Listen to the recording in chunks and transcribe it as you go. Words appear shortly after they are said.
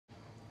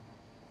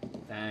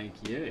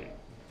Thank you.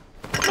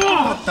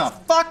 What the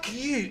fuck?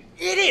 You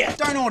idiot!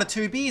 Don't order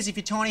 2 beers if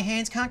your tiny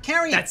hands can't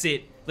carry it. That's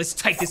it. Let's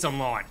take this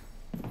online.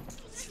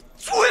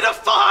 Twitter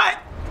fight!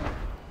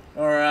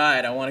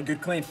 Alright, I want a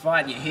good clean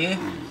fight, you hear?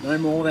 No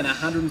more than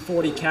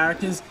 140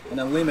 characters and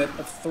a limit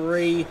of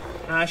 3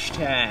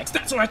 hashtags.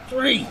 That's right,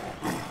 3!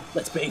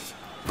 Let's beef.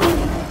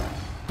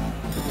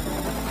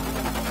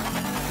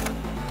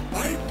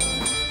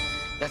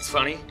 That's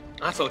funny.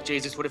 I thought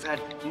Jesus would have had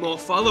more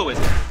followers.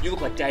 You look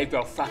like Dave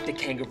Grohl fucked a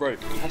kangaroo.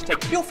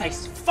 Hashtag your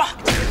face is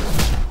fucked.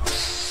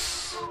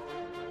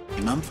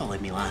 Your mum followed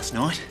me last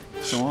night,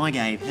 so I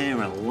gave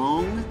her a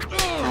long,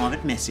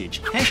 private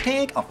message.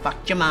 Hashtag I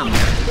fucked your mum.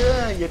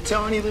 You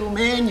tiny little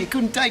man, you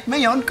couldn't take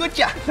me on, could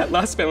ya? That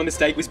last spelling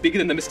mistake was bigger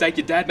than the mistake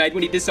your dad made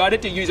when he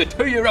decided to use a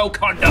 2-year-old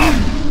condom.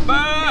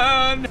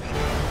 Burn!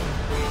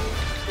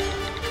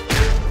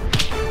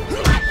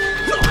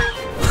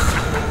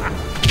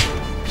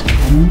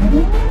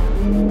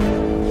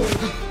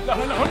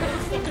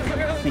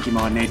 I think you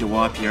might need to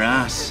wipe your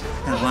ass.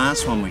 That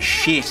last one was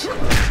shit.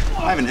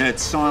 I haven't heard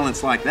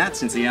silence like that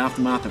since the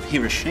aftermath of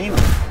Hiroshima.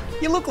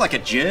 You look like a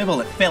gerbil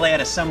that fell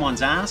out of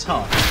someone's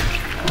asshole.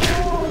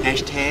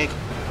 Hashtag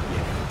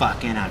you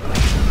fucking ugly.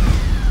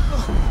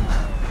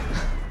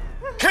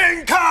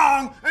 King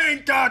Kong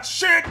ain't got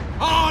shit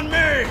on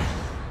me!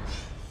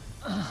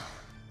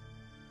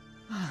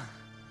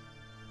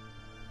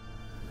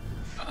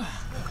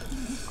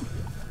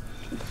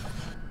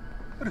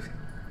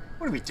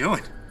 What are we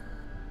doing?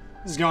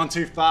 This is going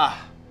too far.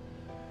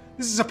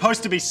 This is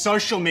supposed to be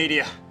social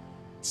media.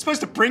 It's supposed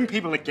to bring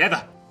people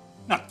together,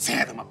 not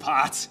tear them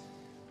apart.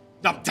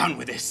 I'm done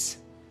with this.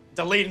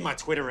 Deleting my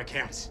Twitter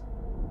account.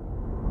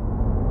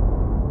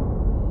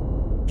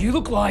 You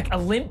look like a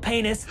limp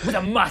penis with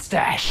a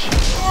mustache.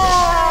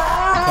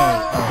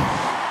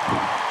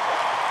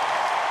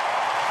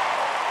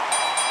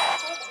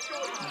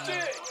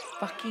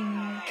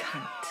 Fucking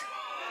cunt.